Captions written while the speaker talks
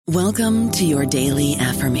Welcome to your daily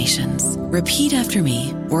affirmations. Repeat after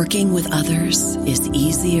me. Working with others is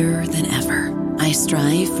easier than ever. I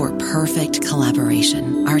strive for perfect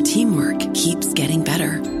collaboration. Our teamwork keeps getting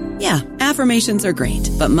better. Yeah, affirmations are great,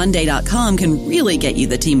 but Monday.com can really get you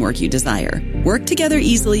the teamwork you desire. Work together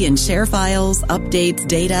easily and share files, updates,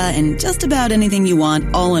 data, and just about anything you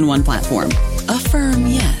want all in one platform. Affirm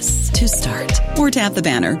yes to start, or tap the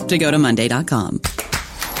banner to go to Monday.com.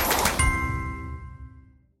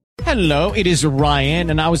 Hello, it is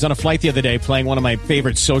Ryan, and I was on a flight the other day playing one of my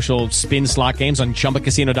favorite social spin slot games on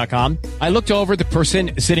ChumbaCasino.com. I looked over at the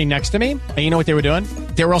person sitting next to me, and you know what they were doing?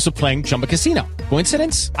 They were also playing Chumba Casino.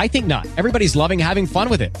 Coincidence? I think not. Everybody's loving having fun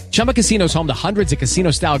with it. Chumba Casino is home to hundreds of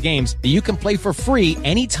casino-style games that you can play for free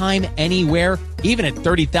anytime, anywhere, even at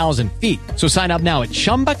 30,000 feet. So sign up now at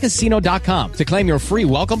ChumbaCasino.com to claim your free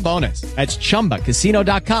welcome bonus. That's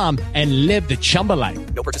ChumbaCasino.com and live the Chumba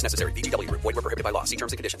life. No purchase necessary. VGW. Void where prohibited by law. See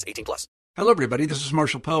terms and conditions. 18+. Hello, everybody. This is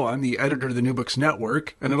Marshall Poe. I'm the editor of the New Books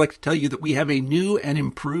Network, and I'd like to tell you that we have a new and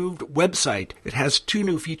improved website. It has 2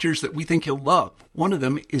 new features that we think you'll love. One of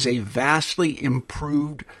them is a vastly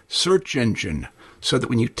improved search engine, so that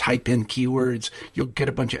when you type in keywords, you'll get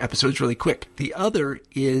a bunch of episodes really quick. The other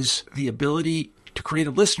is the ability to create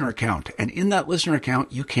a listener account. And in that listener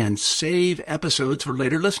account, you can save episodes for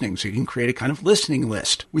later listening. So you can create a kind of listening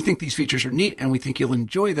list. We think these features are neat, and we think you'll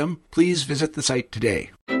enjoy them. Please visit the site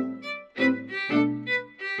today.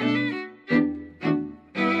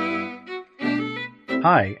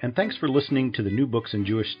 Hi, and thanks for listening to the New Books in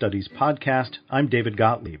Jewish Studies podcast. I'm David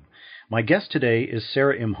Gottlieb. My guest today is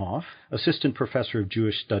Sarah Imhoff, Assistant Professor of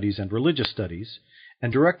Jewish Studies and Religious Studies,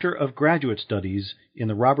 and Director of Graduate Studies in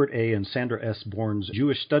the Robert A. and Sandra S. Bourne's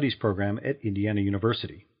Jewish Studies program at Indiana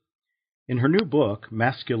University. In her new book,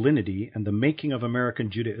 Masculinity and the Making of American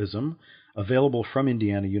Judaism, available from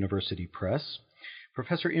Indiana University Press,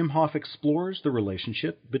 Professor Imhoff explores the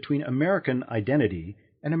relationship between American identity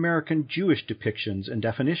and American Jewish depictions and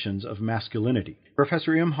definitions of masculinity.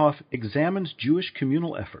 Professor Imhoff examines Jewish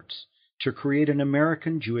communal efforts to create an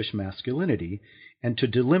American Jewish masculinity and to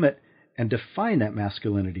delimit and define that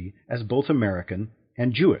masculinity as both American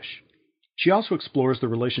and Jewish. She also explores the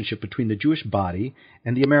relationship between the Jewish body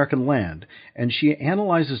and the American land, and she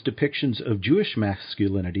analyzes depictions of Jewish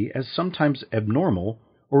masculinity as sometimes abnormal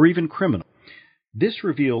or even criminal. This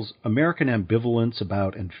reveals American ambivalence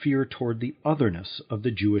about and fear toward the otherness of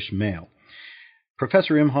the Jewish male.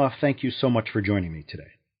 Professor Imhoff, thank you so much for joining me today.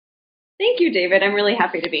 Thank you, David. I'm really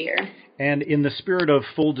happy to be here. And in the spirit of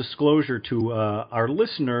full disclosure to our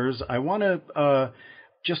listeners, I want to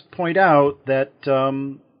just point out that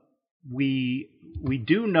we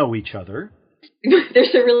do know each other.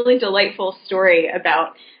 There's a really delightful story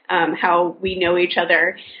about how we know each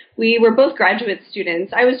other. We were both graduate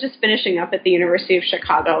students. I was just finishing up at the University of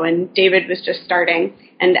Chicago, and David was just starting.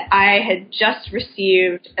 And I had just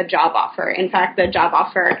received a job offer. In fact, the job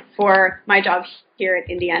offer for my job here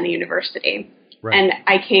at Indiana University. Right. And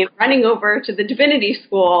I came running over to the divinity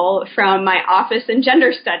school from my office in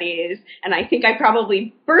gender studies, and I think I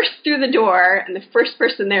probably burst through the door, and the first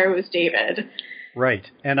person there was David. Right.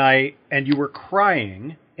 And you were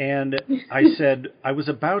crying, and I said, I was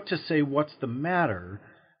about to say, what's the matter?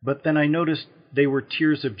 But then I noticed they were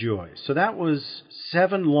tears of joy. So that was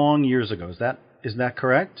 7 long years ago. Is that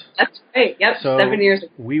correct? That's right. Yep, so 7 years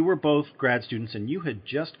ago. We were both grad students, and you had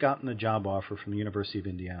just gotten the job offer from the University of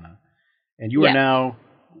Indiana. And you are now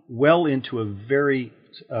well into a very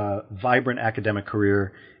vibrant academic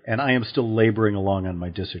career, and I am still laboring along on my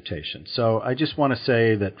dissertation. So I just want to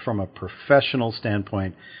say that from a professional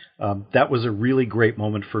standpoint, that was a really great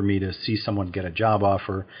moment for me to see someone get a job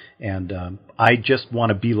offer, and I just want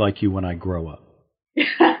to be like you when I grow up.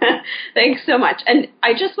 Thanks so much. And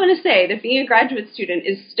I just want to say that being a graduate student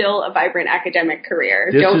is still a vibrant academic career.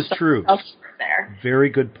 This is true. There. Very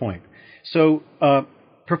good point. So,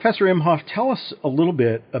 Professor Imhoff, tell us a little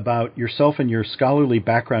bit about yourself and your scholarly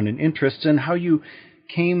background and interests and how you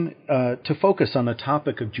came to focus on the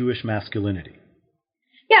topic of Jewish masculinity.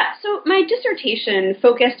 Yeah, so my dissertation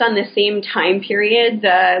focused on the same time period,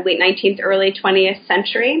 the late 19th, early 20th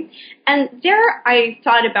century. And there I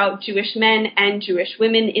thought about Jewish men and Jewish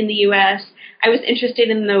women in the U.S. I was interested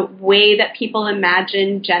in the way that people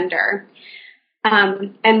imagine gender.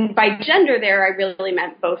 And by gender there, I really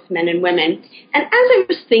meant both men and women. And as I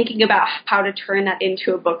was thinking about how to turn that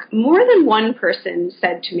into a book, more than one person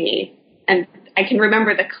said to me, and I can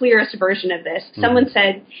remember the clearest version of this. Someone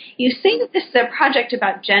said, you say that this is a project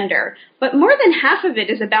about gender, but more than half of it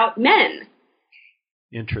is about men.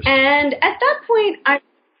 Interesting. And at that point, I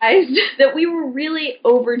realized that we were really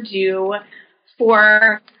overdue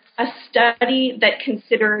for a study that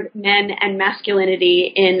considered men and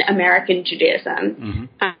masculinity in American Judaism.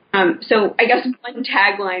 So I guess one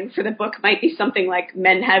tagline for the book might be something like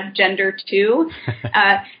 "Men have gender too,"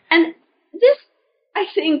 and this, I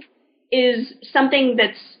think, is something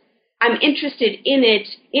I'm interested in it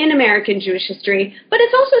in American Jewish history, but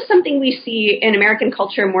it's also something we see in American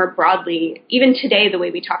culture more broadly, even today, the way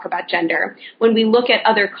we talk about gender. When we look at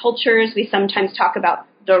other cultures, we sometimes talk about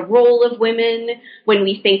the role of women. When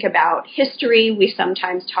we think about history, we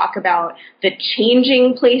sometimes talk about the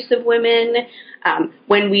changing place of women.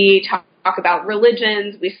 When we talk about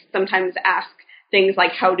religions, we sometimes ask things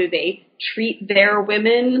like, how do they treat their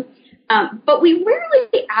women? But we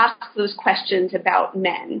rarely ask those questions about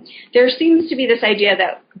men. There seems to be this idea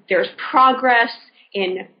that there's progress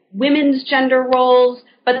in women's gender roles,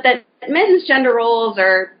 but that men's gender roles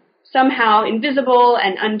are somehow invisible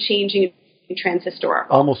and unchanging and transhistorical.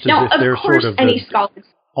 Almost as if they're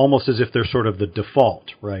almost as if they're sort of the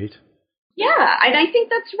default, right? Yeah, and I think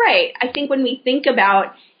that's right. I think when we think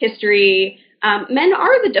about history, men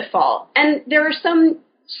are the default, and there are some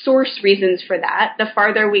source reasons for that. The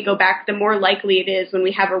farther we go back, the more likely it is when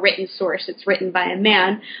we have a written source, it's written by a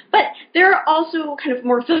man. But there are also kind of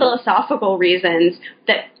more philosophical reasons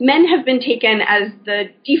that men have been taken as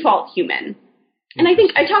the default human. And I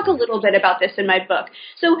think I talk a little bit about this in my book.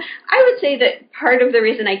 So I would say that part of the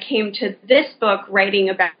reason I came to this book writing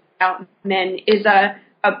about men is a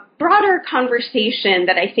broader conversation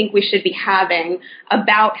that I think we should be having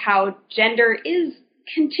about how gender is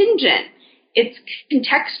contingent. It's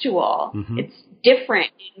contextual. It's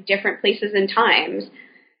different in different places and times.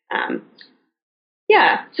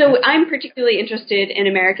 So I'm particularly interested in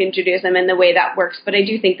American Judaism and the way that works, but I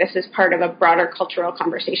do think this is part of a broader cultural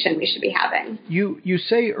conversation we should be having. You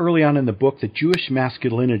say early on in the book that Jewish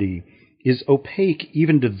masculinity is opaque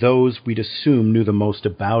even to those we'd assume knew the most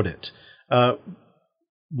about it.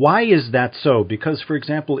 Why is that so? Because, for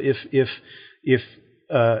example, if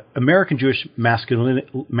American Jewish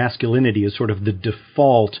masculinity is sort of the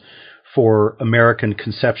default for American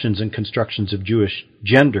conceptions and constructions of Jewish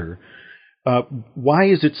gender, why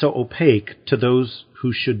is it so opaque to those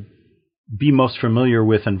who should be most familiar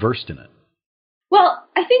with and versed in it? Well,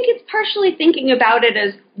 I think it's partially thinking about it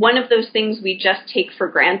as one of those things we just take for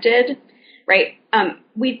granted, right?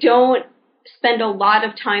 We don't spend a lot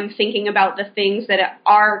of time thinking about the things that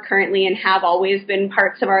are currently and have always been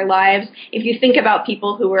parts of our lives. If you think about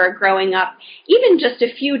people who were growing up, even just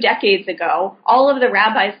a few decades ago, all of the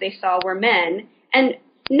rabbis they saw were men, and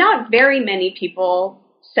not very many people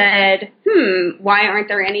said, why aren't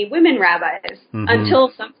there any women rabbis?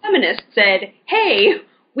 Until some feminists said, hey,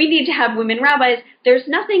 we need to have women rabbis. There's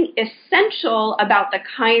nothing essential about the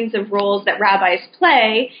kinds of roles that rabbis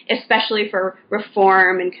play, especially for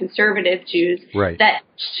Reform and conservative Jews, that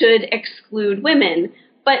should exclude women.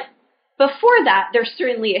 But before that, there's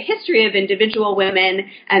certainly a history of individual women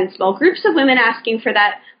and small groups of women asking for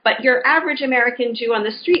that. But your average American Jew on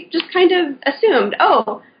the street just kind of assumed,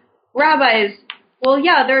 oh, rabbis, well,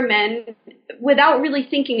 yeah, they're men, without really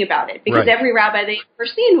thinking about it, because every rabbi they'd ever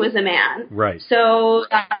seen was a man. So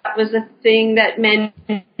that was a thing that men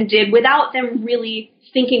did without them really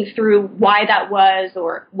thinking through why that was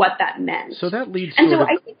or what that meant. So that leads and so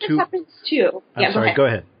I think this happens too. I'm sorry, go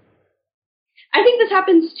ahead. I think this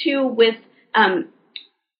happens too with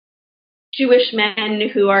Jewish men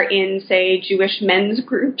who are in, say, Jewish men's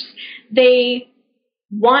groups. They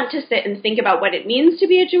want to sit and think about what it means to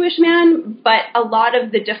be a Jewish man, but a lot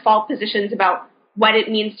of the default positions about what it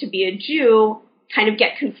means to be a Jew kind of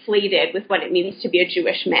get conflated with what it means to be a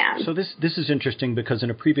Jewish man. So this is interesting because in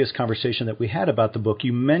a previous conversation that we had about the book,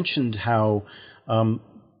 you mentioned how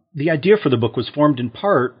the idea for the book was formed in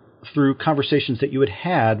part through conversations that you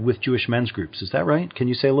had with Jewish men's groups. Is that right? Can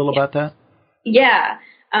you say a little about that? Yeah.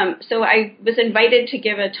 So I was invited to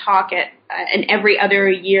give a talk at an every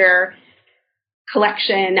other year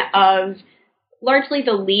collection of largely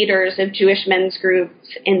the leaders of Jewish men's groups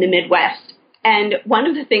in the Midwest. And one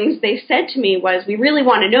of the things they said to me was, we really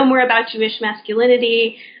want to know more about Jewish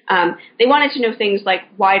masculinity. They wanted to know things like,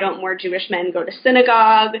 why don't more Jewish men go to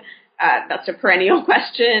synagogue? That's a perennial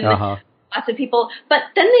question. Lots of people. But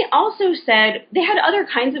then they also said they had other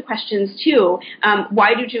kinds of questions too.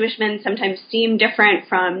 Why do Jewish men sometimes seem different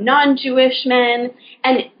from non-Jewish men?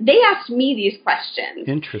 And they asked me these questions.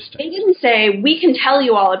 Interesting. They didn't say, we can tell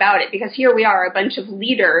you all about it because here we are, a bunch of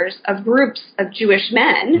leaders of groups of Jewish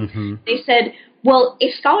men. They said, well,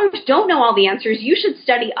 if scholars don't know all the answers, you should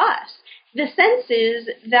study us. The sense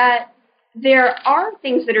is that there are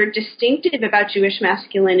things that are distinctive about Jewish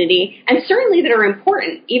masculinity, and certainly that are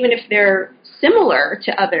important, even if they're similar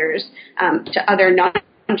to others, to other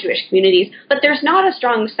non-Jewish communities. But there's not a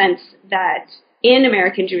strong sense that in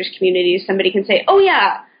American Jewish communities somebody can say,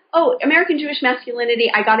 American Jewish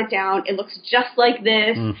masculinity, I got it down. It looks just like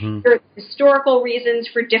this. Here are the historical reasons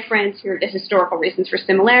for difference. Here are the historical reasons for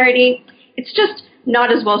similarity. It's just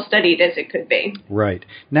not as well studied as it could be. Right.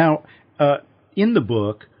 Now, in the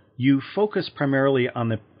book, you focus primarily on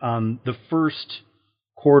the first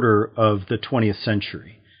quarter of the 20th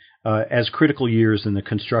century as critical years in the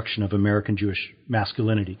construction of American Jewish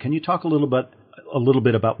masculinity. Can you talk a little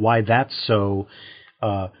bit about why that's so?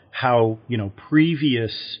 How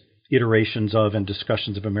previous iterations of and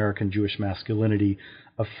discussions of American Jewish masculinity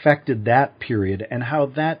affected that period, and how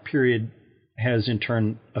that period has in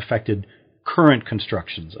turn affected current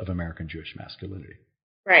constructions of American Jewish masculinity.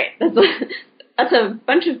 Right. That's a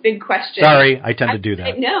bunch of big questions. Sorry, I tend to do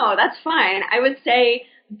that. No, that's fine. I would say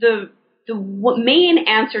the main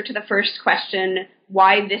answer to the first question,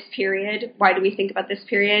 why this period, why do we think about this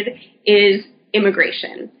period, is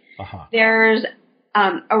immigration. There's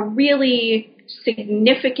a really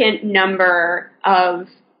significant number of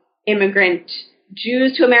immigrant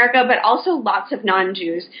Jews to America, but also lots of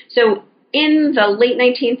non-Jews. So in the late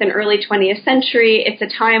 19th and early 20th century, it's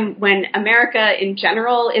a time when America in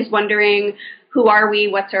general is wondering, who are we?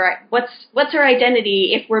 What's our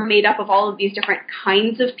identity if we're made up of all of these different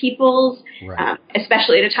kinds of peoples, right.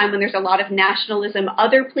 Especially at a time when there's a lot of nationalism,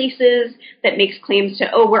 other places that makes claims to,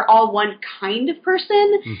 we're all one kind of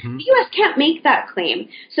person. The U.S. can't make that claim.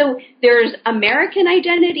 So there's American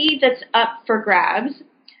identity that's up for grabs,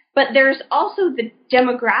 but there's also the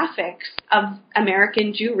demographics of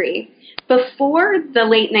American Jewry. Before the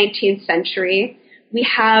late 19th century, we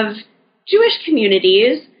have Jewish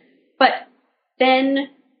communities, but then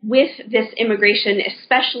with this immigration,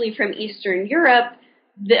 especially from Eastern Europe,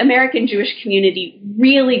 the American Jewish community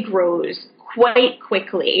really grows quite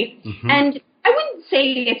quickly. And I wouldn't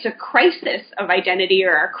say it's a crisis of identity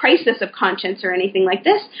or a crisis of conscience or anything like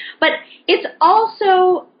this, but it's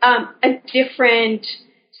also a different,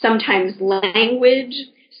 sometimes language,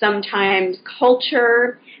 sometimes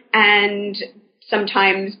culture, and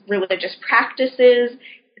sometimes religious practices.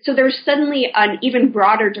 So there's suddenly an even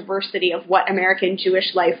broader diversity of what American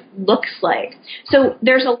Jewish life looks like. So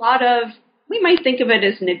there's a lot of, we might think of it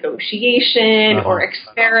as negotiation or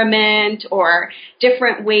experiment or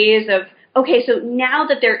different ways of, okay, so now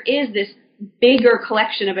that there is this bigger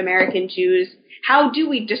collection of American Jews, how do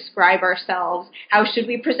we describe ourselves? How should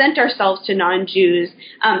we present ourselves to non-Jews?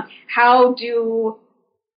 How do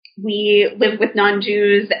we live with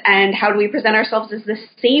non-Jews, and how do we present ourselves as the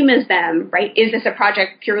same as them, right? Is this a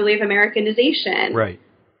project purely of Americanization? Right.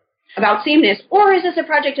 About sameness? Or is this a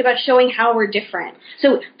project about showing how we're different?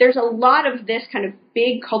 So there's a lot of this kind of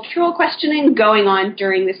big cultural questioning going on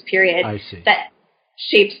during this period that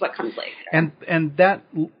shapes what comes later. And that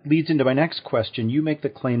leads into my next question. You make the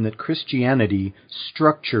claim that Christianity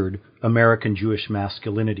structured American Jewish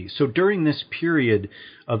masculinity. So during this period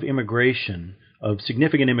of immigration, of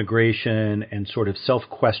significant immigration and sort of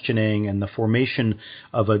self-questioning and the formation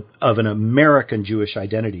of an American Jewish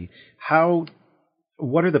identity,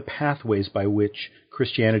 what are the pathways by which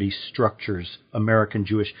Christianity structures American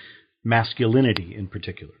Jewish masculinity in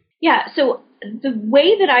particular? Yeah, so the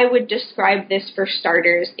way that I would describe this for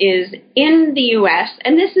starters is in the U.S.,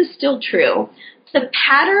 and this is still true, the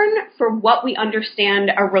pattern for what we understand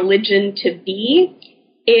a religion to be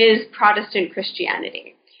is Protestant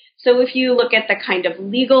Christianity. So if you look at the kind of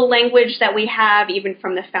legal language that we have, even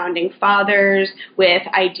from the Founding Fathers, with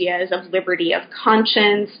ideas of liberty of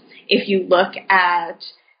conscience, if you look at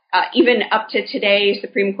even up to today,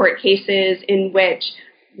 Supreme Court cases in which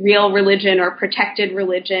real religion or protected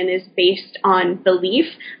religion is based on belief,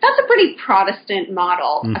 that's a pretty Protestant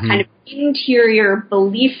model, a kind of interior,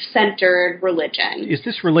 belief-centered religion. Is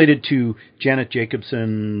this related to Janet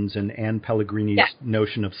Jacobson's and Anne Pellegrini's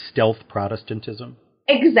notion of stealth Protestantism?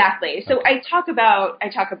 Exactly. So I talk about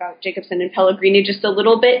Jacobson and Pellegrini just a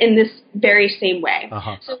little bit in this very same way.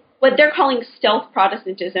 So what they're calling stealth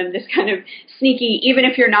Protestantism, this kind of sneaky, even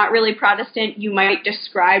if you're not really Protestant, you might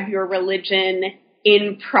describe your religion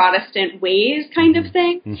in Protestant ways kind of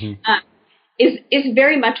thing, is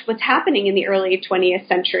very much what's happening in the early 20th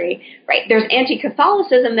century, right? There's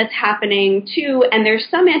anti-Catholicism that's happening too, and there's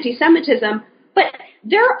some anti-Semitism, but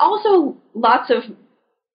there are also lots of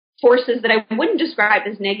forces that I wouldn't describe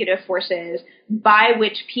as negative forces by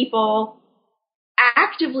which people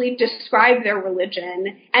actively describe their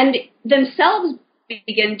religion and themselves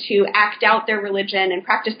begin to act out their religion and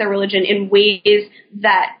practice their religion in ways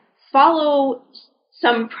that follow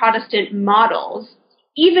some Protestant models,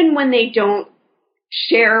 even when they don't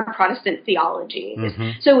share Protestant theology.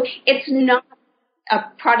 So it's not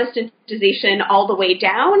Protestantization all the way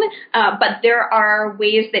down, but there are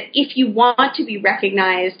ways that if you want to be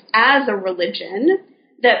recognized as a religion,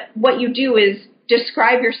 that what you do is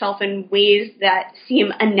describe yourself in ways that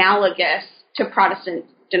seem analogous to Protestant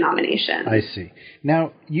denominations. I see.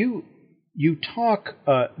 Now, you talk,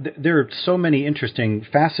 there are so many interesting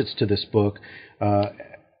facets to this book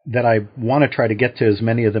that I want to try to get to as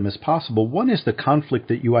many of them as possible. One is the conflict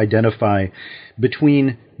that you identify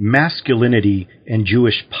between masculinity and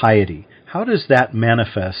Jewish piety. How does that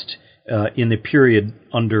manifest in the period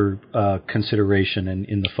under consideration and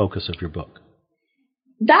in the focus of your book?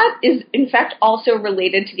 That is, in fact, also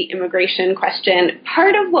related to the immigration question.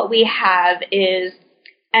 Part of what we have is,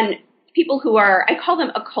 and people who are, I call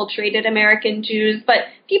them acculturated American Jews, but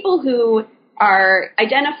people who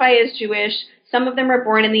identify as Jewish. Some of them are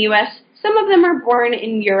born in the U.S., some of them are born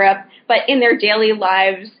in Europe, but in their daily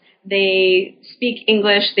lives, they speak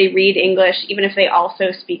English, they read English, even if they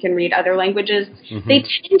also speak and read other languages. Mm-hmm. They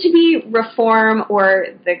tend to be Reform, or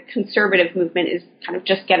the conservative movement is kind of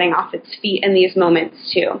just getting off its feet in these moments,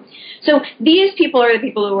 too. So these people are the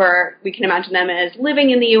people who are, we can imagine them as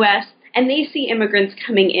living in the U.S., and they see immigrants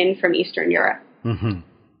coming in from Eastern Europe. Mm-hmm.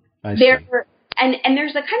 I see. And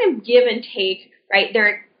there's a kind of give and take, right?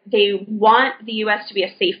 They want the U.S. to be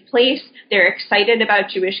a safe place. They're excited about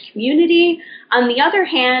Jewish community. On the other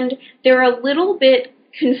hand, they're a little bit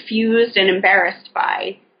confused and embarrassed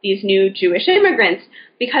by these new Jewish immigrants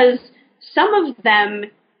because some of them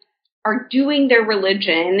are doing their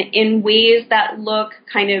religion in ways that look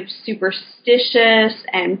kind of superstitious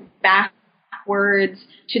and backwards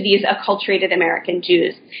to these acculturated American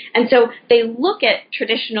Jews. And so they look at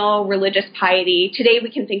traditional religious piety. Today we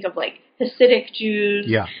can think of like Hasidic Jews.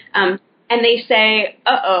 Yeah. And they say,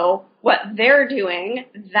 what they're doing,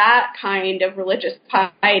 that kind of religious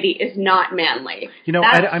piety is not manly. You know,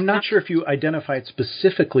 I'm not sure if you identify it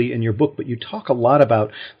specifically in your book, but you talk a lot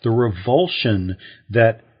about the revulsion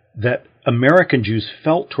that American Jews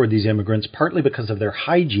felt toward these immigrants, partly because of their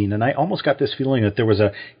hygiene. And I almost got this feeling that there was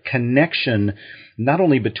a connection not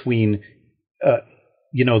only between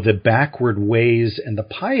the backward ways and the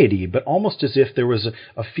piety, but almost as if there was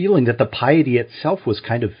a feeling that the piety itself was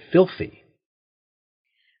kind of filthy.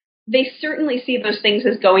 They certainly see those things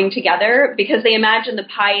as going together because they imagine the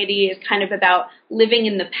piety is kind of about living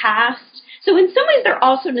in the past. So in some ways, they're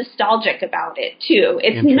also nostalgic about it, too.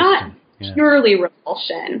 It's not purely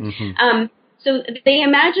revulsion. Mm-hmm. So they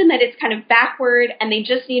imagine that it's kind of backward and they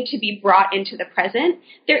just need to be brought into the present.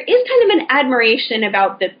 There is kind of an admiration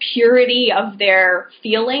about the purity of their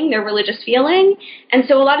feeling, their religious feeling. And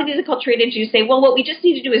so a lot of these acculturated Jews say, well, what we just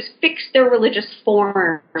need to do is fix their religious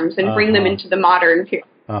forms and bring them into the modern period.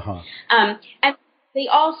 And they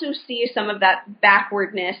also see some of that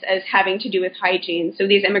backwardness as having to do with hygiene. So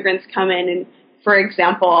these immigrants come in and, for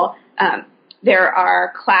example, there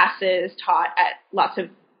are classes taught at lots of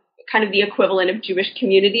kind of the equivalent of Jewish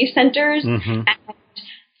community centers. Mm-hmm. And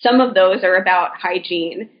some of those are about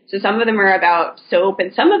hygiene. So some of them are about soap,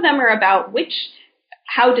 and some of them are about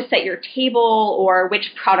how to set your table or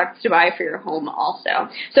which products to buy for your home also.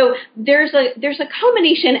 So there's a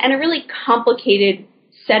combination and a really complicated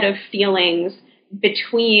set of feelings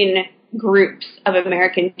between groups of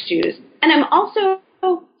American Jews. And I'm also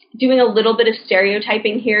doing a little bit of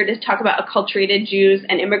stereotyping here to talk about acculturated Jews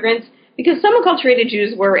and immigrants, because some acculturated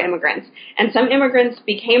Jews were immigrants, and some immigrants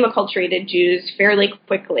became acculturated Jews fairly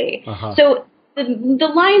quickly. So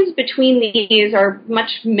the lines between these are much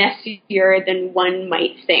messier than one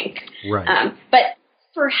might think. Right. But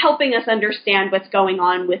for helping us understand what's going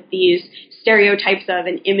on with these stereotypes of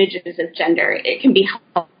and images of gender, it can be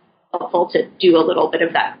helpful to do a little bit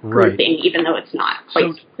of that grouping, even though it's not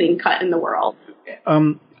quite clean cut in the world.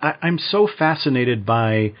 I'm so fascinated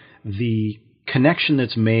by the connection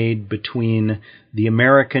that's made between the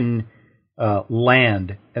American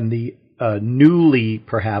land and the newly,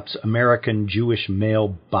 perhaps, American Jewish male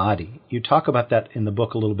body. You talk about that in the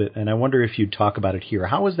book a little bit, and I wonder if you'd talk about it here.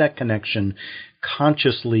 How was that connection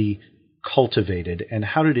consciously cultivated, and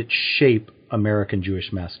how did it shape American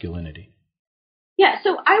Jewish masculinity? Yeah,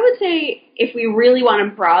 so I would say if we really want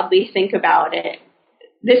to broadly think about it,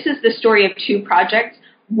 this is the story of two projects.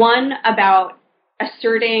 One about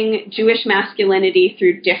asserting Jewish masculinity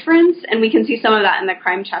through difference, and we can see some of that in the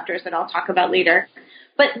crime chapters that I'll talk about later.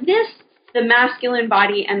 But this, the masculine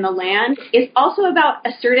body and the land, is also about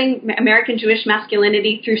asserting American Jewish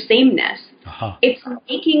masculinity through sameness. It's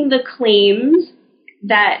making the claims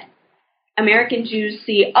that American Jews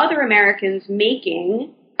see other Americans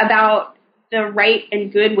making about the right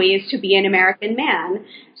and good ways to be an American man.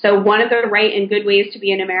 So one of the right and good ways to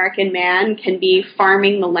be an American man can be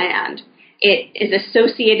farming the land. It is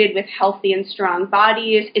associated with healthy and strong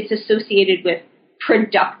bodies. It's associated with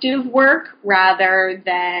productive work rather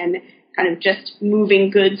than kind of just moving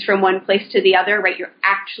goods from one place to the other, right? You're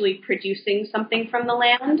actually producing something from the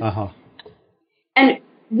land. Uh-huh. And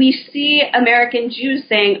we see American Jews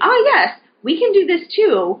saying, oh, yes, we can do this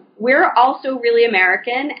too. We're also really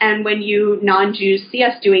American. And when you non-Jews see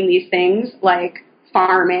us doing these things like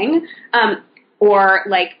farming or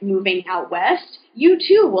like moving out west, you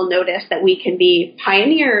too will notice that we can be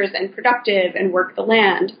pioneers and productive and work the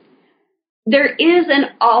land.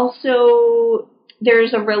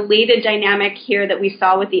 There's a related dynamic here that we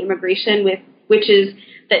saw with the immigration, which is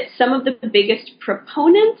that some of the biggest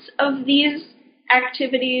proponents of these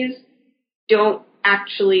activities don't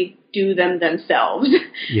actually do them themselves.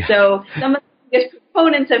 Yeah. So some of the biggest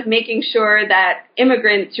proponents of making sure that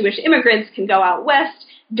Jewish immigrants can go out west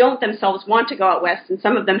don't themselves want to go out west, and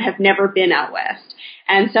some of them have never been out west.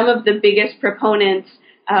 And some of the biggest proponents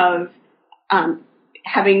of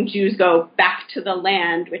having Jews go back to the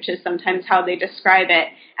land, which is sometimes how they describe it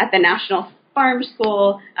at the National Farm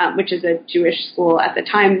School, which is a Jewish school at the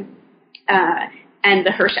time, and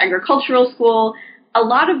the Hirsch Agricultural School, a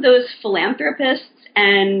lot of those philanthropists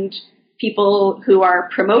and people who are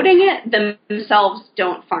promoting it themselves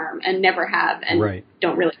don't farm and never have and right.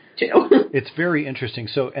 Don't really to. It's very interesting.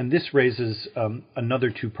 So, and this raises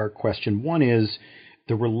another two-part question. One is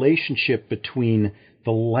the relationship between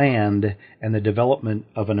the land and the development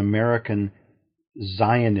of an American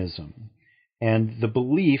Zionism, and the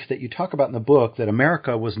belief that you talk about in the book that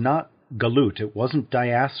America was not galut, it wasn't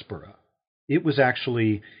diaspora. It was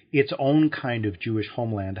actually its own kind of Jewish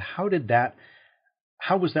homeland. How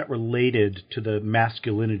was that related to the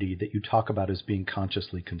masculinity that you talk about as being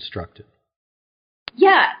consciously constructed?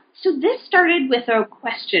 Yeah, so this started with a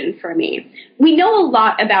question for me. We know a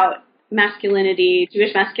lot about masculinity,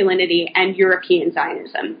 Jewish masculinity, and European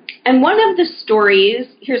Zionism. And one of the stories,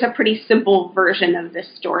 here's a pretty simple version of this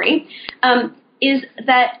story, is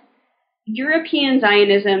that European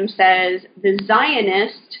Zionism says the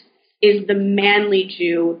Zionist is the manly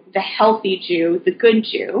Jew, the healthy Jew, the good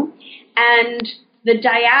Jew, and the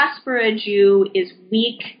diaspora Jew is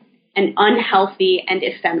weak and unhealthy and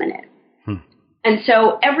effeminate. And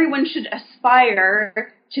so everyone should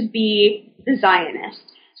aspire to be the Zionist.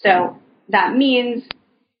 So that means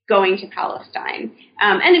going to Palestine.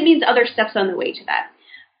 And it means other steps on the way to that.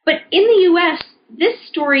 But in the U.S., this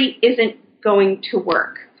story isn't going to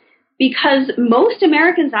work because most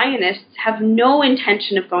American Zionists have no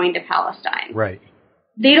intention of going to Palestine. Right.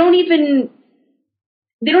 They don't even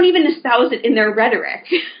espouse it in their rhetoric.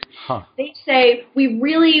 Huh. They say,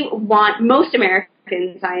 most American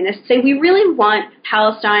Zionists say, we really want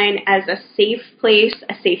Palestine as a safe place,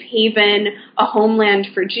 a safe haven, a homeland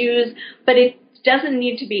for Jews, but it doesn't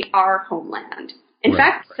need to be our homeland. In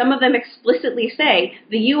fact, some of them explicitly say,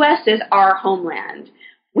 the U.S. is our homeland.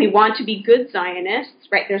 We want to be good Zionists,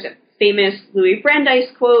 right? There's a famous Louis Brandeis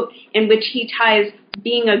quote in which he ties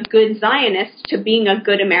being a good Zionist to being a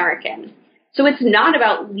good American. So it's not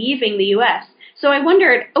about leaving the U.S. So I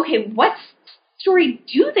wondered, okay, what story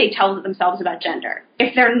do they tell themselves about gender?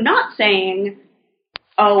 If they're not saying,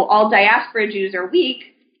 oh, all diaspora Jews are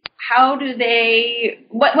weak, how do they,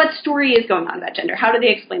 what story is going on about gender? How do they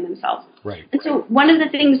explain themselves? Right. And so one of the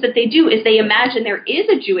things that they do is they imagine there is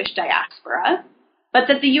a Jewish diaspora, but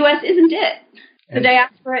that the U.S. isn't it. The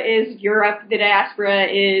diaspora is Europe. The diaspora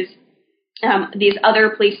is these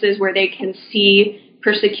other places where they can see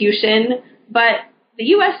persecution, but the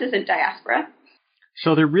U.S. isn't diaspora.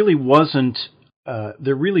 So there really wasn't a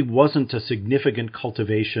significant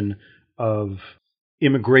cultivation of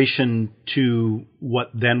immigration to what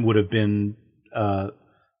then would have been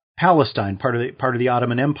Palestine, part of the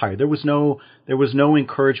Ottoman Empire. There was no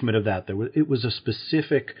encouragement of that. It was a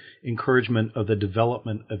specific encouragement of the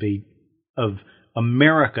development of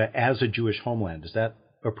America as a Jewish homeland. Is that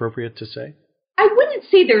appropriate to say? I wouldn't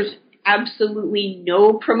say there's absolutely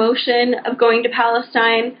no promotion of going to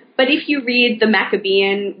Palestine, but if you read the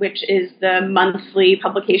Maccabean, which is the monthly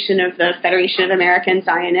publication of the Federation of American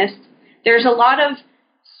Zionists, there's a lot of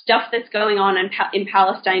stuff that's going on in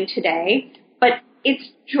Palestine today, but it's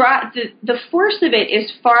the force of it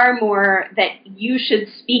is far more that you should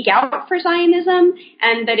speak out for Zionism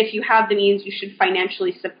and that if you have the means, you should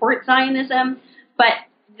financially support Zionism. But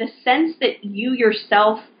the sense that you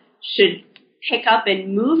yourself should pick up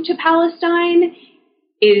and move to Palestine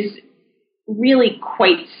is really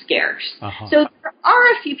quite scarce. Uh-huh. So there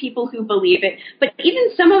are a few people who believe it, but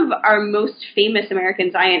even some of our most famous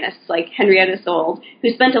American Zionists, like Henrietta Sold,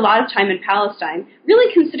 who spent a lot of time in Palestine,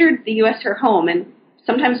 really considered the U.S. her home and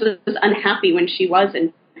sometimes was unhappy when she was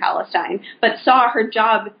in Palestine, but saw her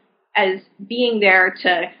job as being there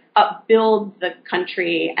to upbuild the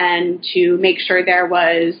country and to make sure there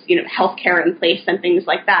was, healthcare in place and things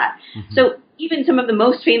like that. Mm-hmm. So even some of the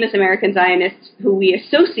most famous American Zionists who we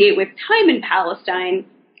associate with time in Palestine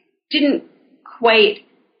didn't quite,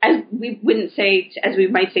 as we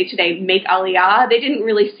might say today, make Aliyah. They didn't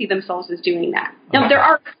really see themselves as doing that. Now, there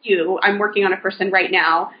are a few. I'm working on a person right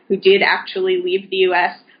now who did actually leave the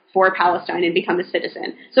U.S. for Palestine and become a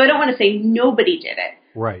citizen. So I don't want to say nobody did it.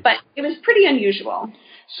 Right. But it was pretty unusual.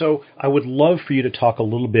 So I would love for you to talk a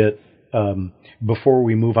little bit, before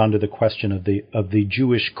we move on to the question of the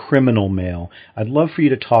Jewish criminal male, I'd love for you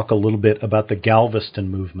to talk a little bit about the Galveston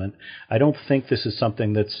movement. I don't think this is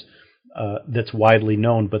something that's widely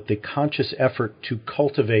known, but the conscious effort to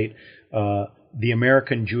cultivate the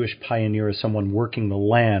American Jewish pioneer as someone working the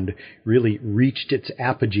land really reached its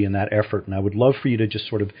apogee in that effort. And I would love for you to just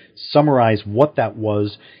sort of summarize what that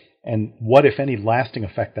was and what, if any, lasting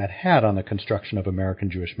effect that had on the construction of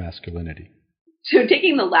American Jewish masculinity. So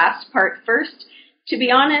taking the last part first, to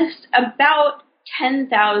be honest, about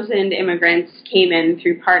 10,000 immigrants came in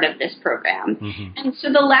through part of this program. Mm-hmm. And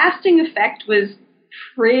so the lasting effect was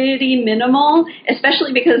pretty minimal,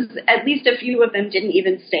 especially because at least a few of them didn't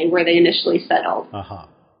even stay where they initially settled. Uh-huh.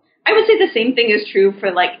 I would say the same thing is true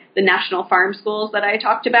for the national farm schools that I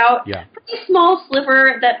talked about. Yeah. Pretty small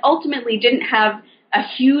sliver that ultimately didn't have a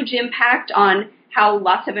huge impact on how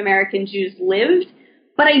lots of American Jews lived.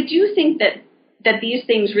 But I do think that these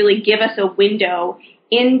things really give us a window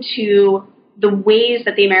into the ways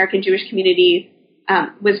that the American Jewish community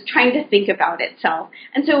was trying to think about itself.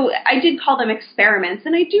 And so I did call them experiments,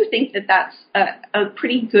 and I do think that that's a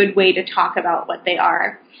pretty good way to talk about what they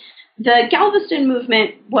are. The Galveston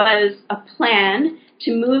movement was a plan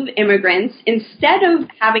to move immigrants, instead of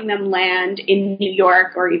having them land in New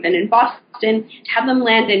York or even in Boston, to have them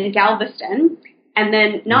land in Galveston and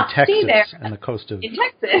then not stay there. And the coast of in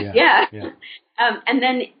Texas, yeah. And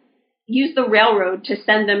then use the railroad to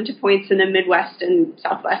send them to points in the Midwest and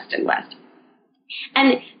Southwest and West.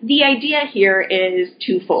 And the idea here is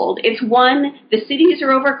twofold. It's one, the cities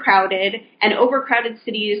are overcrowded, and overcrowded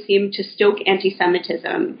cities seem to stoke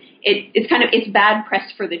anti-Semitism. It's bad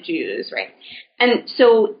press for the Jews, right? And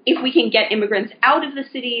so if we can get immigrants out of the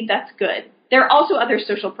city, that's good. There are also other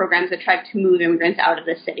social programs that try to move immigrants out of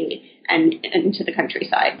the city and into the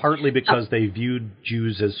countryside. Partly because they viewed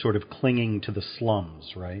Jews as sort of clinging to the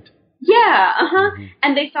slums, right? Yeah, Mm-hmm.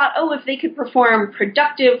 And they thought, if they could perform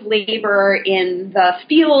productive labor in the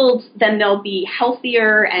fields, then they'll be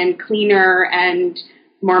healthier and cleaner and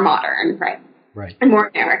more modern, right? Right. And more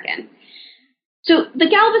American. So the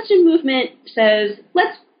Galveston movement says,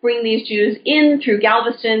 let's bring these Jews in through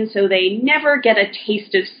Galveston so they never get a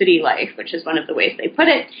taste of city life, which is one of the ways they put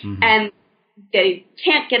it, mm-hmm. and they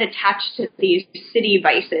can't get attached to these city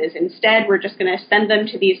vices. Instead, we're just going to send them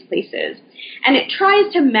to these places. And it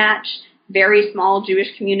tries to match very small Jewish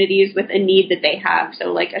communities with a need that they have.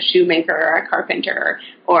 So like a shoemaker or a carpenter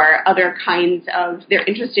or other kinds of, they're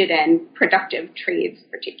interested in productive trades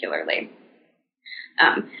particularly.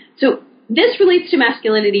 So this relates to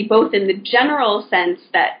masculinity both in the general sense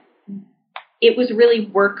that it was really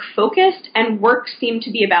work-focused and work seemed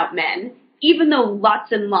to be about men, even though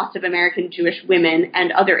lots and lots of American Jewish women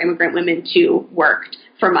and other immigrant women, too, worked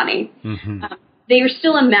for money. Mm-hmm. They are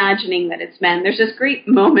still imagining that it's men. There's this great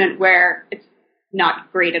moment where, it's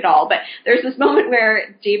not great at all, but there's this moment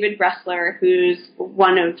where David Bressler, who's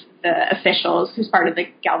one of the officials, who's part of the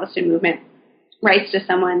Galveston movement, writes to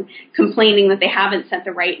someone complaining that they haven't sent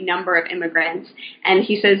the right number of immigrants. And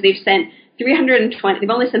he says they've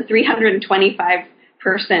only sent 325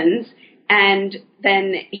 persons. And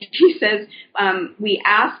then he says, we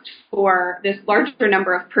asked for this larger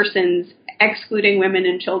number of persons, excluding women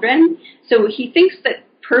and children. So he thinks that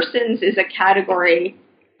persons is a category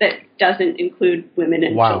that doesn't include women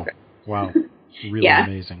and children. Wow. Really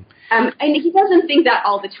amazing. And he doesn't think that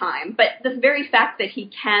all the time. But the very fact that he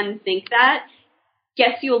can think that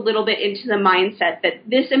gets you a little bit into the mindset that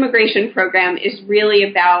this immigration program is really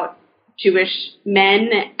about Jewish men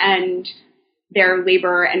and their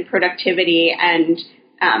labor and productivity and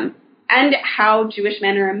how Jewish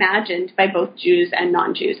men are imagined by both Jews and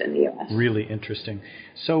non-Jews in the U.S. Really interesting.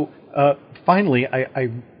 So finally,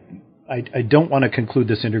 I don't want to conclude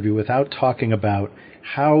this interview without talking about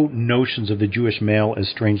how notions of the Jewish male as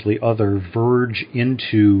strangely other verge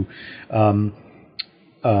into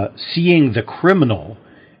seeing the criminal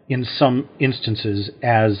in some instances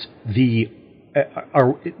as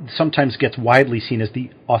sometimes gets widely seen as the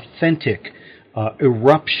authentic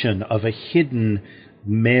eruption of a hidden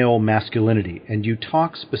male masculinity. And you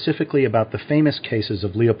talk specifically about the famous cases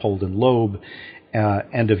of Leopold and Loeb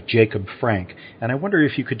and of Jacob Frank. And I wonder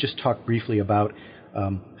if you could just talk briefly about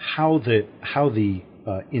how the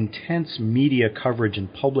intense media coverage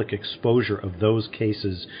and public exposure of those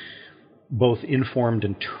cases both informed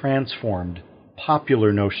and transformed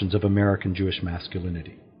popular notions of American Jewish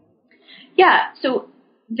masculinity. Yeah, so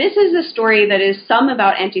this is a story that is some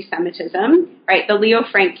about anti-Semitism, right? The Leo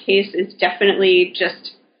Frank case is definitely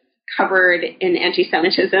just covered in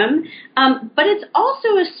anti-Semitism, but it's also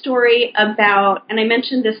a story about, and I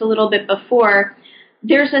mentioned this a little bit before,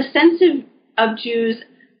 there's a sense of Jews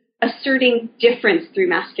asserting difference through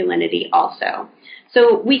masculinity also.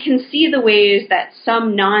 So we can see the ways that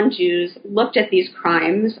some non-Jews looked at these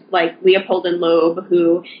crimes, like Leopold and Loeb,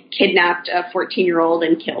 who kidnapped a 14-year-old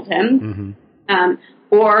and killed him,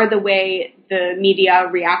 or the way the media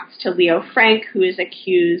reacts to Leo Frank, who is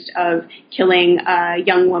accused of killing a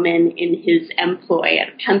young woman in his employ at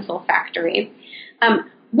a pencil factory.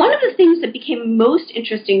 One of the things that became most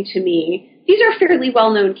interesting to me, these are fairly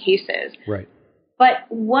well-known cases, right? But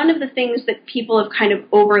one of the things that people have kind of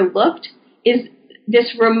overlooked is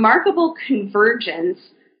this remarkable convergence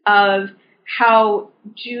of how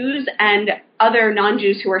Jews and other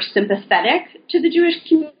non-Jews who are sympathetic to the Jewish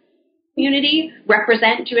community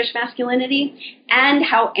represent Jewish masculinity, and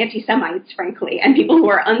how anti-Semites, frankly, and people who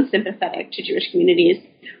are unsympathetic to Jewish communities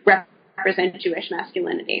represent Jewish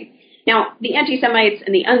masculinity. Now, the anti-Semites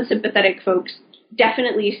and the unsympathetic folks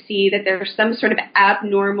definitely see that there's some sort of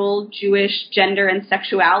abnormal Jewish gender and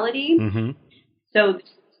sexuality. Mm-hmm. So this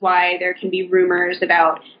is why there can be rumors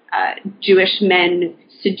about Jewish men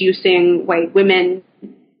seducing white women.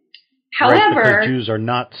 However, right, because Jews are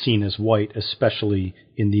not seen as white, especially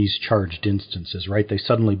in these charged instances, right? They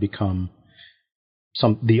suddenly become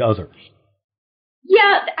the other.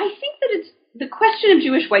 Yeah, I think that the question of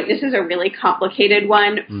Jewish whiteness is a really complicated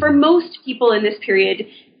one. Mm-hmm. For most people in this period,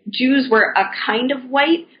 Jews were a kind of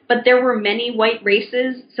white, but there were many white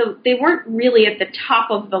races, so they weren't really at the top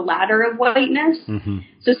of the ladder of whiteness. Mm-hmm.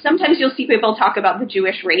 So sometimes you'll see people talk about the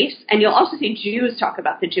Jewish race, and you'll also see Jews talk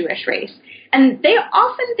about the Jewish race. And they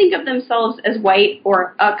often think of themselves as white,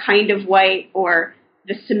 or a kind of white, or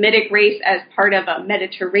the Semitic race as part of a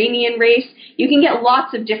Mediterranean race. You can get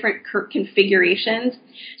lots of different configurations.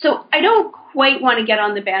 So I don't quite want to get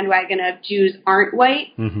on the bandwagon of Jews aren't white.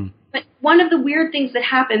 Mm-hmm. But one of the weird things that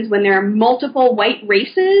happens when there are multiple white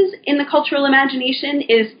races in the cultural imagination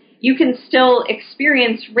is you can still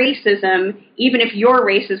experience racism even if your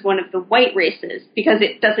race is one of the white races, because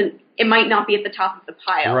it might not be at the top of the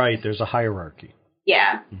pile. Right, there's a hierarchy.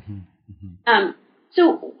 Yeah. Mm-hmm. Mm-hmm.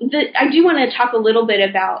 So I do want to talk a little bit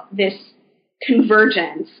about this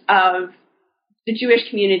convergence of the Jewish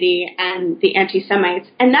community and the anti-Semites,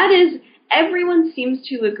 and that is everyone seems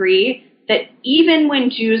to agree that even when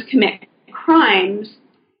Jews commit crimes,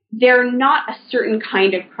 they're not a certain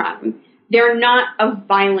kind of crime. They're not a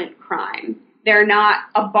violent crime. They're not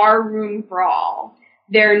a barroom brawl.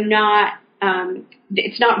 They're not,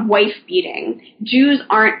 it's not wife beating. Jews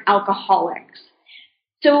aren't alcoholics.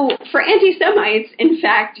 So for anti-Semites, in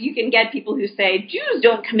fact, you can get people who say Jews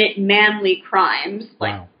don't commit manly crimes,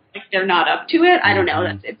 like they're not up to it. I don't know.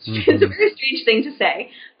 It's a very strange thing to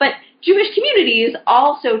say. But Jewish communities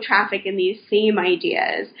also traffic in these same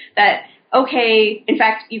ideas that, okay, in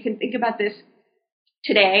fact, you can think about this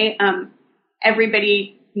today.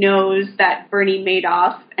 Everybody knows that Bernie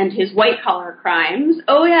Madoff and his white-collar crimes,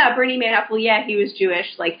 oh, yeah, Bernie Madoff, well, yeah, he was Jewish.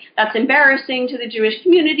 Like, that's embarrassing to the Jewish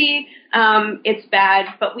community. It's bad,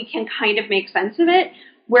 but we can kind of make sense of it.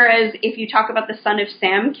 Whereas if you talk about the Son of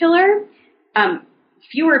Sam killer,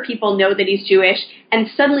 fewer people know that he's Jewish, and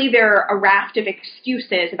suddenly there are a raft of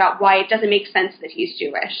excuses about why it doesn't make sense that he's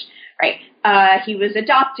Jewish, right? He was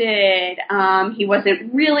adopted, he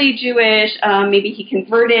wasn't really Jewish, maybe he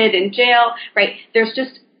converted in jail, right? There's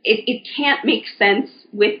just, it can't make sense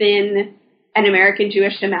within an American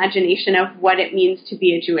Jewish imagination of what it means to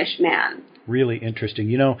be a Jewish man. Really interesting.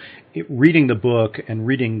 You know, reading the book and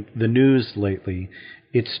reading the news lately,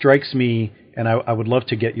 it strikes me, and I would love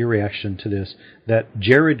to get your reaction to this, that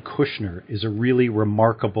Jared Kushner is a really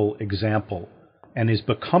remarkable example and is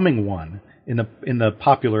becoming one in the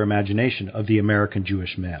popular imagination of the American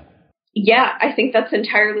Jewish male. Yeah, I think that's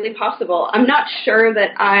entirely possible. I'm not sure that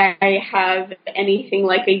I have anything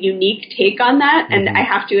like a unique take on that, and I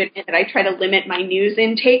have to admit that I try to limit my news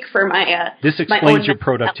intake for my This explains your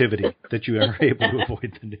productivity, that you are able to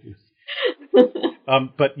avoid the news.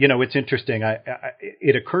 But, it's interesting.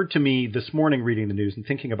 It occurred to me this morning reading the news and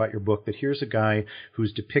thinking about your book that here's a guy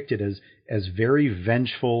who's depicted as very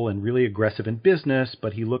vengeful and really aggressive in business,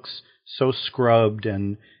 but he looks so scrubbed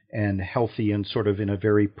and healthy and sort of in a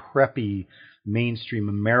very preppy mainstream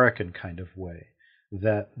American kind of way,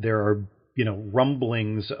 that there are,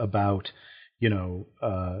 rumblings about,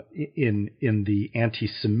 in the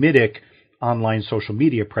anti-Semitic online social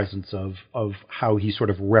media presence of how he sort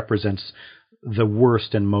of represents the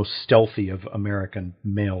worst and most stealthy of American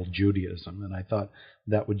male Judaism. And I thought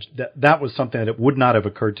that was something that would not have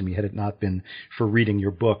occurred to me had it not been for reading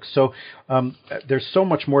your book. So there's so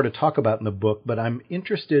much more to talk about in the book, but I'm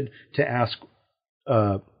interested to ask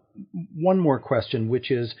one more question,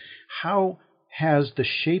 which is, how has the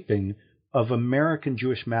shaping of American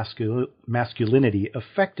Jewish masculinity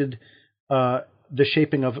affected the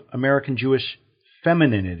shaping of American Jewish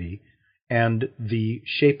femininity and the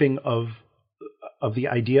shaping of the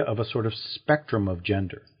idea of a sort of spectrum of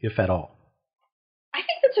gender, if at all? I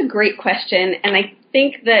think that's a great question, and I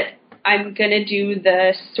think that I'm going to do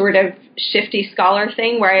the sort of shifty scholar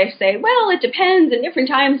thing where I say, well, it depends in different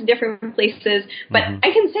times and different places, but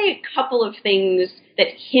I can say a couple of things that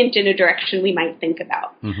hint in a direction we might think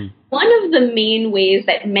about. One of the main ways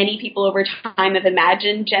that many people over time have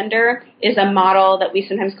imagined gender is a model that we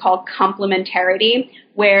sometimes call complementarity,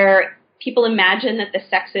 where people imagine that the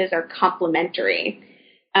sexes are complementary,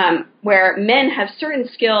 where men have certain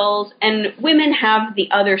skills and women have the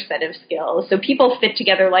other set of skills. So people fit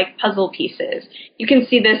together like puzzle pieces. You can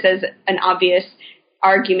see this as an obvious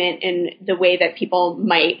argument in the way that people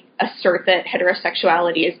might assert that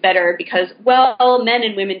heterosexuality is better because, well, men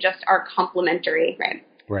and women just are complementary, right?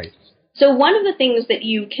 Right. So one of the things that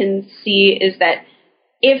you can see is that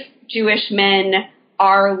if Jewish men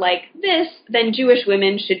are like this, then Jewish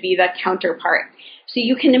women should be the counterpart. So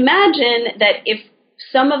you can imagine that if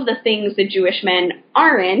some of the things that Jewish men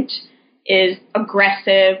aren't is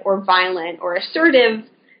aggressive or violent or assertive,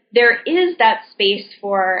 there is that space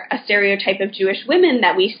for a stereotype of Jewish women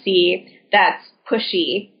that we see that's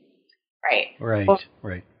pushy, right?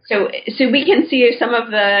 Right. So we can see some of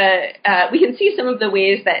the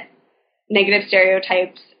ways that negative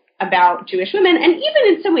stereotypes about Jewish women, and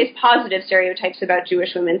even in some ways positive stereotypes about Jewish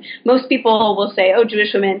women. Most people will say, oh,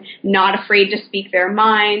 Jewish women not afraid to speak their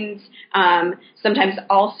minds. Sometimes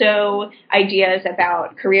also ideas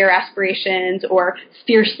about career aspirations or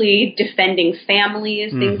fiercely defending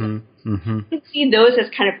families, things. You can see those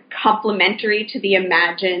as kind of complementary to the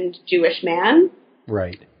imagined Jewish man.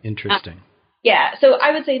 Right. Interesting. Yeah, so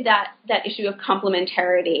I would say that issue of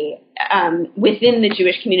complementarity within the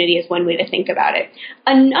Jewish community is one way to think about it.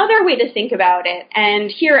 Another way to think about it,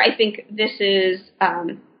 and here I think this is a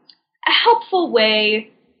helpful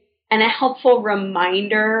way and a helpful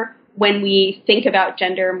reminder when we think about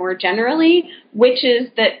gender more generally, which is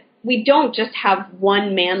that we don't just have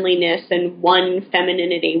one manliness and one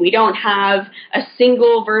femininity. We don't have a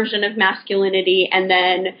single version of masculinity and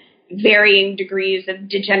then varying degrees of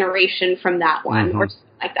degeneration from that one or something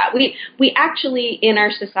like that. We actually in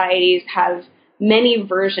our societies have many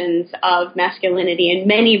versions of masculinity and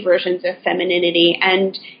many versions of femininity,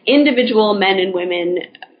 and individual men and women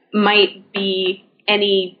might be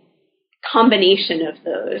any combination of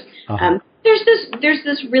those. There's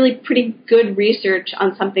this really pretty good research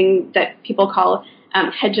on something that people call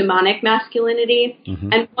hegemonic masculinity.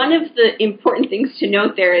 And one of the important things to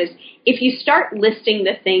note there is if you start listing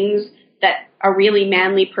the things that a really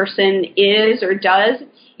manly person is or does,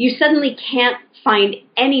 you suddenly can't find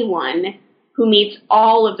anyone who meets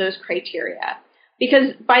all of those criteria.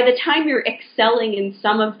 Because by the time you're excelling in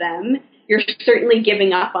some of them, you're certainly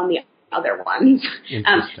giving up on the other ones.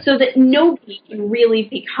 So that nobody can really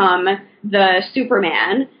become the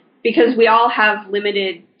Superman, because we all have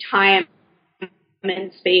limited time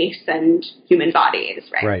and space and human bodies,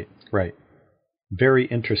 right? Right. Very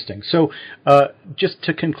interesting. So just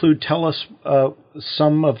to conclude, tell us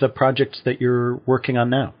some of the projects that you're working on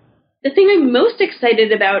now. The thing I'm most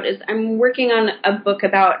excited about is I'm working on a book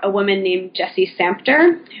about a woman named Jessie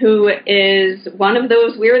Sampter, who is one of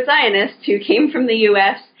those weird Zionists who came from the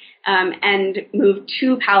U.S. And moved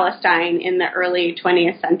to Palestine in the early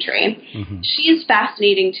 20th century. She's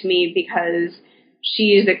fascinating to me because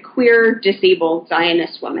she's a queer, disabled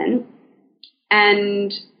Zionist woman.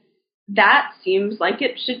 And that seems like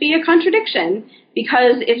it should be a contradiction,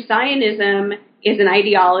 because if Zionism is an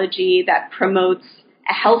ideology that promotes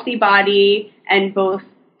a healthy body and both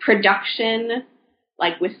production,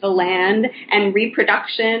 like with the land, and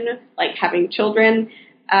reproduction, like having children,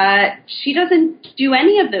 she doesn't do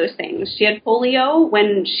any of those things. She had polio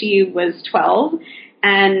when she was 12,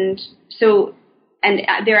 and so And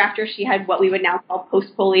thereafter, she had what we would now call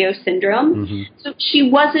post-polio syndrome. Mm-hmm. So she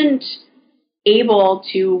wasn't able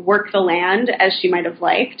to work the land as she might have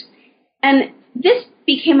liked. And this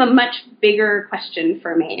became a much bigger question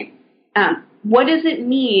for me. What does it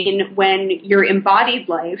mean when your embodied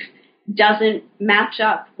life doesn't match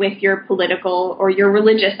up with your political or your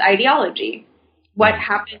religious ideology? What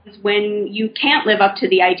happens when you can't live up to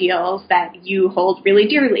the ideals that you hold really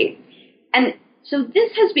dearly? And so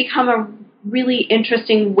this has become a really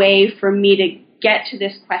interesting way for me to get to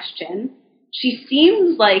this question. She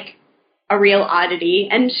seems like a real oddity,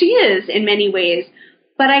 and she is in many ways,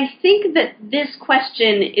 but I think that this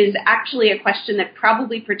question is actually a question that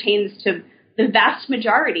probably pertains to the vast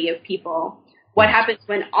majority of people. What happens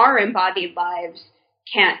when our embodied lives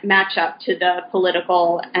can't match up to the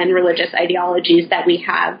political and religious ideologies that we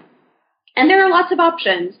have? And there are lots of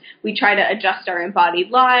options. We try to adjust our embodied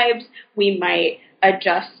lives. We might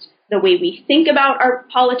adjust the way we think about our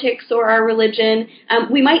politics or our religion.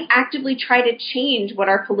 We might actively try to change what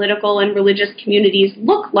our political and religious communities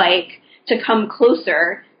look like to come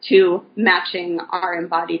closer to matching our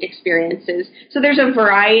embodied experiences. So there's a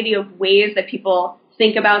variety of ways that people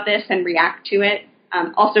think about this and react to it,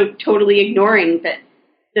 also totally ignoring that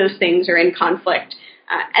those things are in conflict.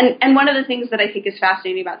 And one of the things that I think is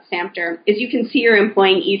fascinating about Samter is you can see her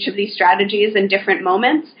employing each of these strategies in different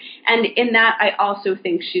moments. And in that, I also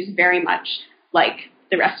think she's very much like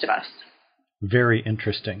the rest of us. Very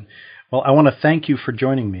interesting. Well, I want to thank you for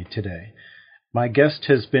joining me today. My guest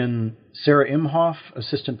has been Sarah Imhoff,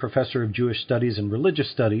 Assistant Professor of Jewish Studies and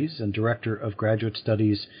Religious Studies and Director of Graduate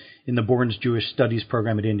Studies in the Bourne's Jewish Studies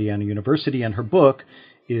program at Indiana University, and her book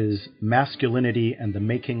is Masculinity and the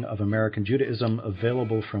Making of American Judaism,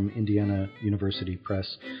 available from Indiana University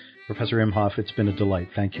Press. Professor Imhoff, it's been a delight.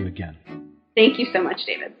 Thank you again. Thank you so much,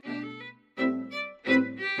 David.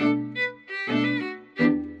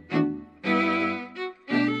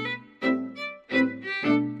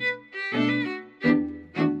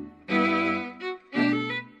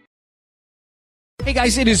 Hey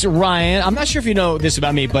guys, it is Ryan. I'm not sure if you know this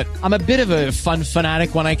about me, but I'm a bit of a fun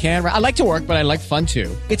fanatic when I can. I like to work, but I like fun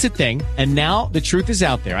too. It's a thing. And now the truth is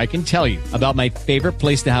out there. I can tell you about my favorite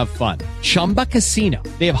place to have fun. Chumba Casino.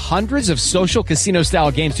 They have hundreds of social casino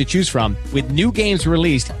style games to choose from with new games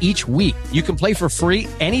released each week. You can play for free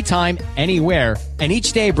anytime, anywhere. And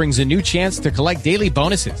each day brings a new chance to collect daily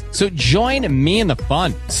bonuses. So join me in the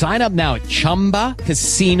fun. Sign up now at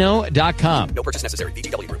ChumbaCasino.com. No purchase necessary.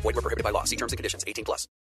 VGW Group. Void where prohibited by law. See terms and conditions. 18+.